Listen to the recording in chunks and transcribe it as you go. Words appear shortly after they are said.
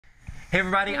Hey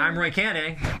everybody, I'm Roy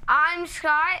Canning. I'm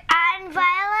Scott. I'm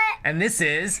Violet. And this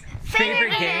is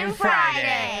Favorite Game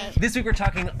Friday. This week we're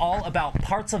talking all about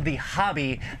parts of the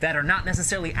hobby that are not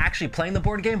necessarily actually playing the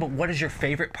board game, but what is your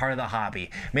favorite part of the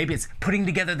hobby? Maybe it's putting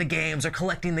together the games or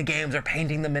collecting the games or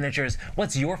painting the miniatures.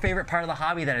 What's your favorite part of the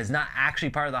hobby that is not actually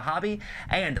part of the hobby?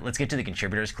 And let's get to the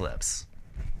contributors' clips.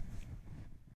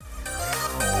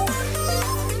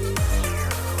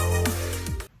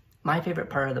 My favorite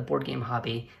part of the board game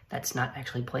hobby that's not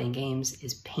actually playing games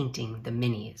is painting the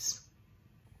minis.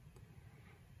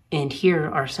 And here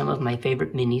are some of my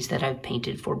favorite minis that I've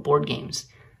painted for board games.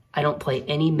 I don't play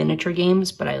any miniature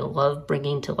games, but I love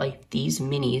bringing to life these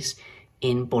minis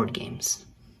in board games.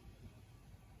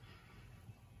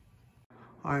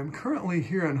 I'm currently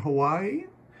here in Hawaii,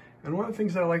 and one of the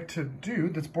things I like to do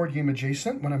that's board game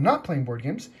adjacent when I'm not playing board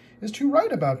games is to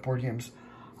write about board games.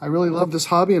 I really love this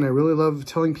hobby, and I really love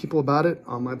telling people about it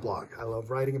on my blog. I love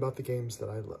writing about the games that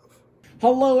I love.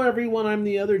 Hello everyone, I'm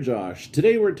the other Josh.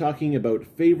 Today we're talking about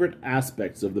favorite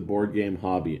aspects of the board game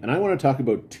hobby, and I want to talk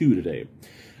about two today.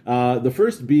 The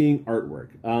first being artwork.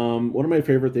 One of my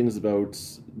favorite things about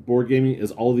board gaming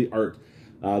is all the art.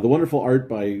 The wonderful art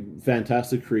by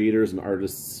fantastic creators and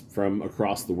artists from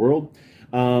across the world.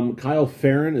 Kyle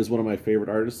Farron is one of my favorite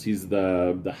artists. He's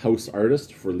the house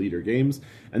artist for Leader Games,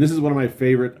 and this is one of my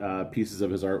favorite pieces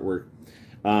of his artwork.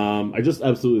 I just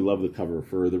absolutely love the cover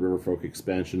for the Riverfolk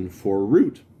expansion for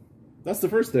Root. That's the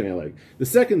first thing I like. The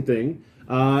second thing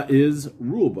is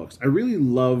rule books. I really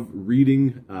love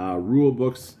reading rule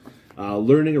books,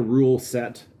 learning a rule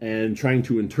set, and trying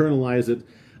to internalize it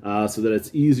so that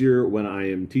it's easier when I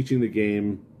am teaching the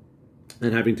game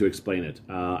and having to explain it.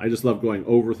 I just love going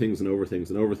over things and over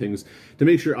things and over things to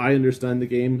make sure I understand the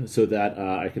game so that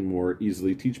I can more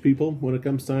easily teach people when it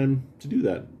comes time to do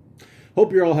that.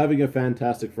 Hope you're all having a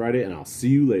fantastic Friday, and I'll see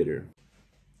you later.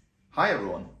 Hi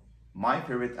everyone. My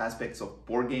favorite aspects of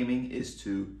board gaming is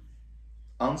to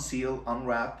unseal,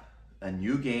 unwrap a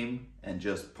new game and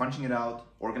just punching it out,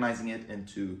 organizing it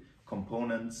into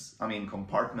compartments,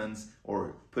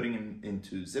 or putting them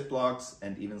into Ziplocs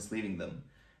and even sleeving them.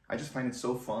 I just find it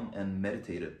so fun and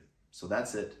meditative. So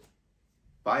that's it.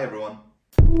 Bye everyone.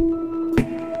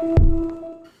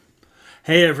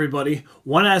 Hey everybody,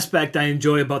 one aspect I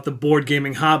enjoy about the board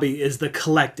gaming hobby is the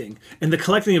collecting, and the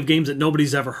collecting of games that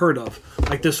nobody's ever heard of.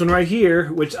 Like this one right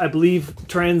here, which I believe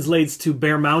translates to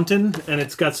Bear Mountain, and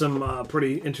it's got some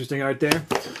pretty interesting art there.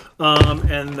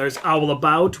 And there's Owl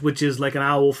About, which is like an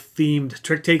owl-themed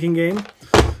trick-taking game.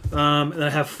 And I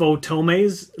have Faux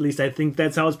Tomes, at least I think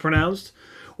that's how it's pronounced,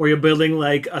 where you're building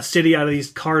like a city out of these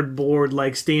cardboard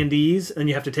like standees, and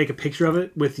you have to take a picture of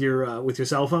it with your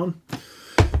cell phone.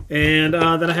 And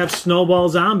then I have Snowball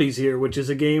Zombies here, which is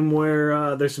a game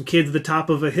where there's some kids at the top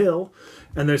of a hill,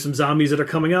 and there's some zombies that are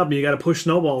coming up, and you got to push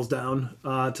snowballs down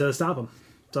to stop them.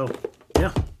 So,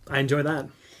 yeah, I enjoy that.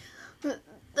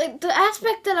 The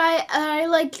aspect that I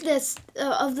like this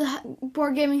of the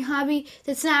board gaming hobby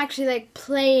that's not actually like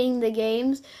playing the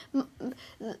games.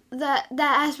 That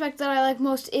aspect that I like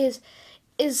most is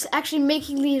actually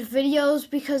making these videos,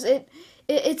 because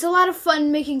it's a lot of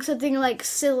fun making something like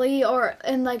silly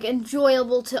and like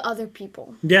enjoyable to other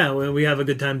people. Yeah, well, we have a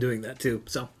good time doing that too.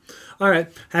 So, all right,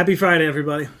 happy Friday,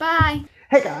 everybody. Bye.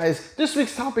 Hey guys, this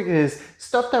week's topic is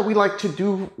stuff that we like to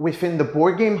do within the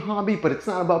board game hobby, but it's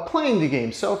not about playing the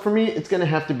game. So for me, it's gonna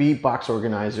have to be box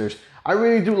organizers. I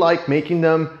really do like making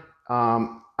them.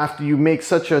 After you make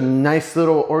such a nice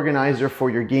little organizer for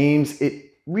your games,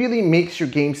 it really makes your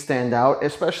game stand out,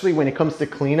 especially when it comes to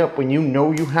cleanup, when you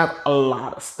know you have a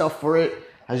lot of stuff for it.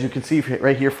 As you can see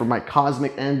right here for my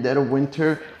Cosmic and Dead of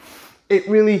Winter, it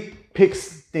really picks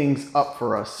things up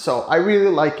for us. So I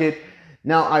really like it.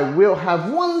 Now I will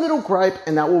have one little gripe,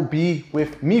 and that will be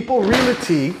with Meeple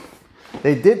Realty.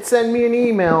 They did send me an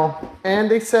email,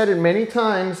 and they said it many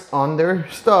times on their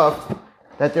stuff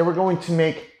that they were going to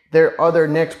make their other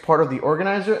next part of the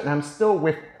organizer, and I'm still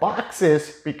with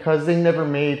boxes because they never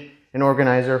made an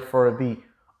organizer for the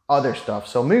other stuff.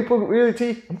 So Meeple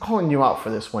Realty, I'm calling you out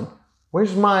for this one.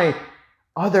 Where's my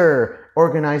other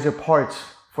organizer parts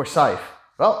for Scythe?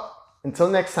 Well,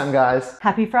 until next time, guys.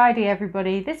 Happy Friday,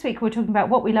 everybody. This week we're talking about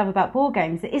what we love about board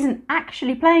games that isn't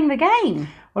actually playing the game.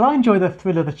 Well, I enjoy the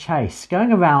thrill of the chase,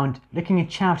 going around looking in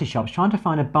charity shops, trying to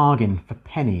find a bargain for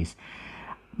pennies.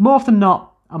 More often than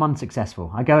not, I'm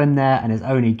unsuccessful. I go in there and there's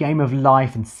only Game of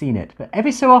Life and Seen It. But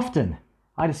every so often,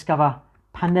 I discover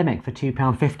Pandemic for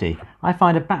 £2.50. I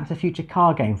find a Back to the Future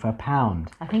car game for £1.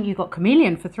 I think you got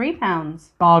Chameleon for £3.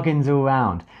 Bargains all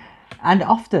round. And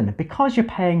often, because you're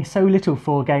paying so little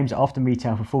for games that often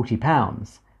retail for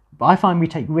 £40, but I find we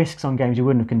take risks on games you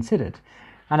wouldn't have considered.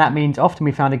 And that means often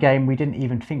we found a game we didn't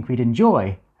even think we'd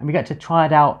enjoy, and we get to try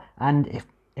it out, and if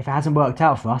it hasn't worked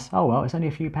out for us, oh well, it's only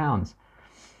a few pounds.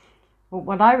 Well,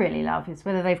 what I really love is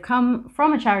whether they've come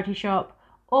from a charity shop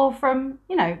or from,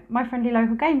 you know, my friendly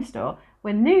local game store.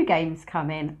 When new games come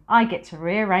in, I get to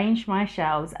rearrange my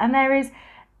shelves, and there is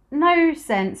no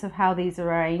sense of how these are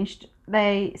arranged.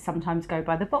 They sometimes go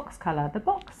by the box colour, the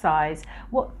box size,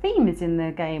 what theme is in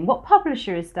the game, what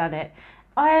publisher has done it.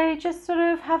 I just sort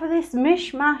of have this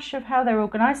mishmash of how they're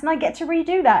organised, and I get to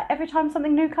redo that every time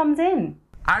something new comes in.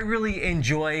 I really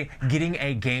enjoy getting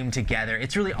a game together.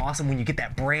 It's really awesome when you get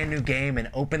that brand new game and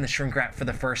open the shrink wrap for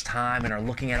the first time and are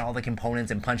looking at all the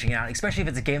components and punching it out, especially if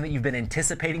it's a game that you've been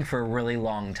anticipating for a really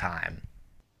long time.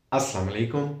 Assalamu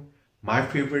alaikum. My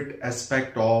favorite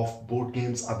aspect of board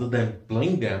games other than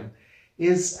playing them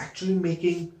is actually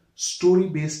making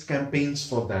story-based campaigns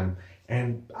for them.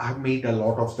 And I've made a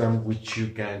lot of them, which you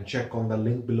can check on the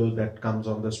link below that comes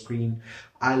on the screen.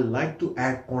 I like to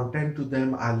add content to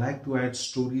them. I like to add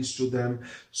stories to them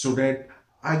so that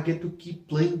I get to keep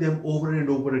playing them over and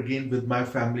over again with my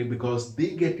family, because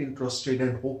they get interested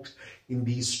and hooked in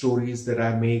these stories that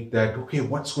I make, that, okay,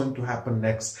 what's going to happen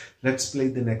next? Let's play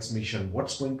the next mission.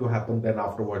 What's going to happen then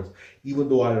afterwards? Even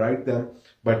though I write them,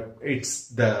 but it's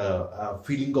the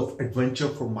feeling of adventure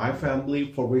for my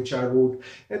family for which I wrote.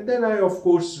 And then I, of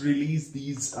course, release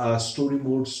these story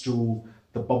modes to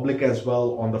the public as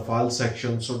well on the file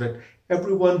section, so that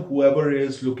everyone, whoever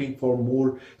is looking for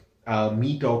more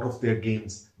meat out of their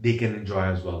games, they can enjoy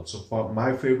as well. So for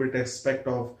my favorite aspect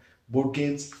of board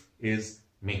games is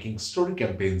making story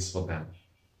campaigns for them.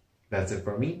 That's it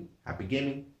for me. Happy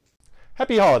gaming.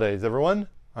 Happy holidays, everyone.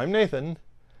 I'm Nathan,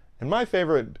 and my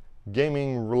favorite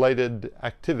gaming related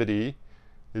activity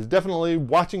is definitely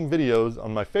watching videos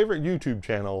on my favorite YouTube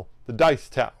channel, The Dice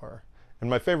Tower, and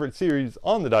my favorite series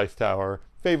on The Dice Tower,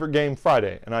 Favorite Game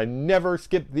Friday, and I never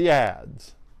skip the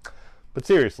ads. But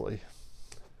seriously,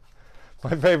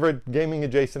 my favorite gaming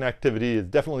adjacent activity is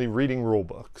definitely reading rule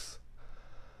books.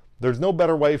 There's no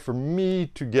better way for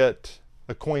me to get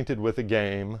acquainted with a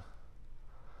game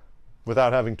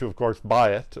without having to, of course,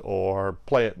 buy it or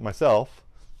play it myself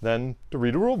than to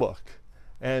read a rule book.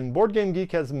 And Board Game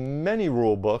Geek has many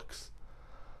rule books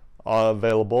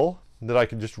available that I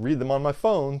can just read them on my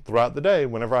phone throughout the day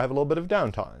whenever I have a little bit of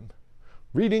downtime.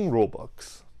 Reading rule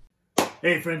books.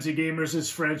 Hey Frenzy Gamers,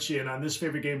 it's Frenchie, and on this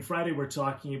Favorite Game Friday we're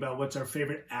talking about what's our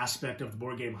favorite aspect of the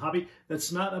board game hobby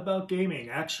that's not about gaming.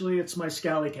 Actually, it's my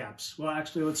scally caps. Well,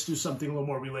 actually, let's do something a little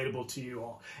more relatable to you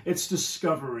all. It's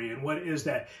discovery, and what is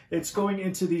that? It's going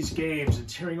into these games and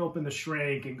tearing open the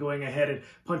shrink and going ahead and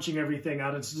punching everything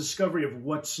out. It's discovery of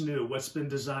what's new, what's been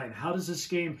designed. How does this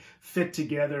game fit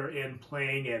together in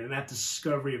playing it? And that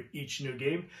discovery of each new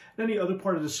game. Then the other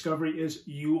part of discovery is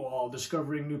you all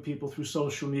discovering new people through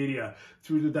social media,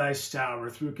 through the Dice Tower,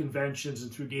 through conventions,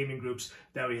 and through gaming groups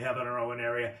that we have in our own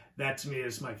area. That, to me,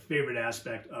 is my favorite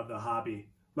aspect of the hobby.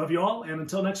 Love you all, and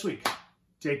until next week,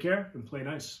 take care and play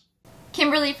nice.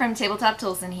 Kimberly from Tabletop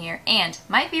Tolson here, and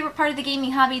my favorite part of the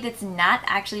gaming hobby that's not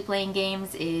actually playing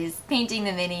games is painting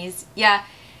the minis. Yeah,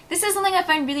 this is something I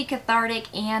find really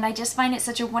cathartic, and I just find it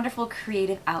such a wonderful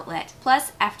creative outlet.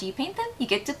 Plus, after you paint them, you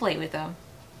get to play with them.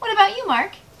 What about you,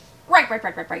 Mark?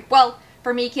 Right. Well,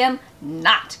 for me, Kim,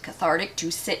 not cathartic to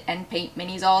sit and paint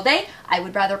minis all day. I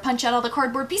would rather punch out all the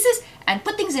cardboard pieces and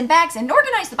put things in bags and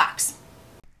organize the box.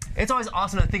 It's always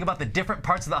awesome to think about the different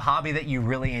parts of the hobby that you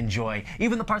really enjoy,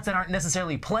 even the parts that aren't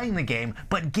necessarily playing the game,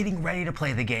 but getting ready to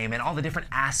play the game, and all the different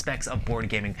aspects of board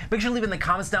gaming. Make sure to leave in the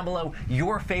comments down below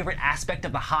your favorite aspect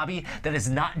of the hobby that is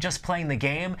not just playing the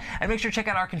game, and make sure to check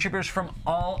out our contributors from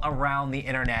all around the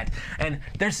internet. And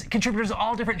there's contributors of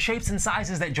all different shapes and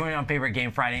sizes that join on Favorite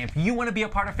Game Friday. If you want to be a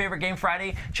part of Favorite Game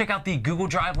Friday, check out the Google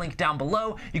Drive link down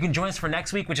below. You can join us for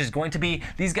next week, which is going to be,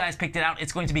 these guys picked it out,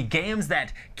 it's going to be games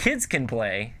that kids can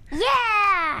play.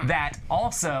 Yeah! That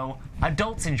also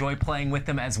adults enjoy playing with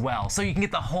them as well, so you can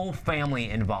get the whole family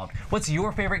involved. What's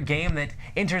your favorite game that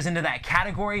enters into that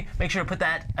category? Make sure to put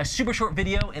that a super short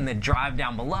video in the drive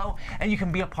down below, and you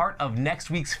can be a part of next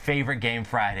week's Favorite Game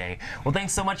Friday. Well,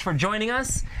 thanks so much for joining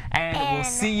us, and we'll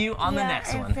see you on the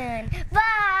next one. Bye!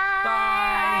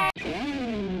 Bye!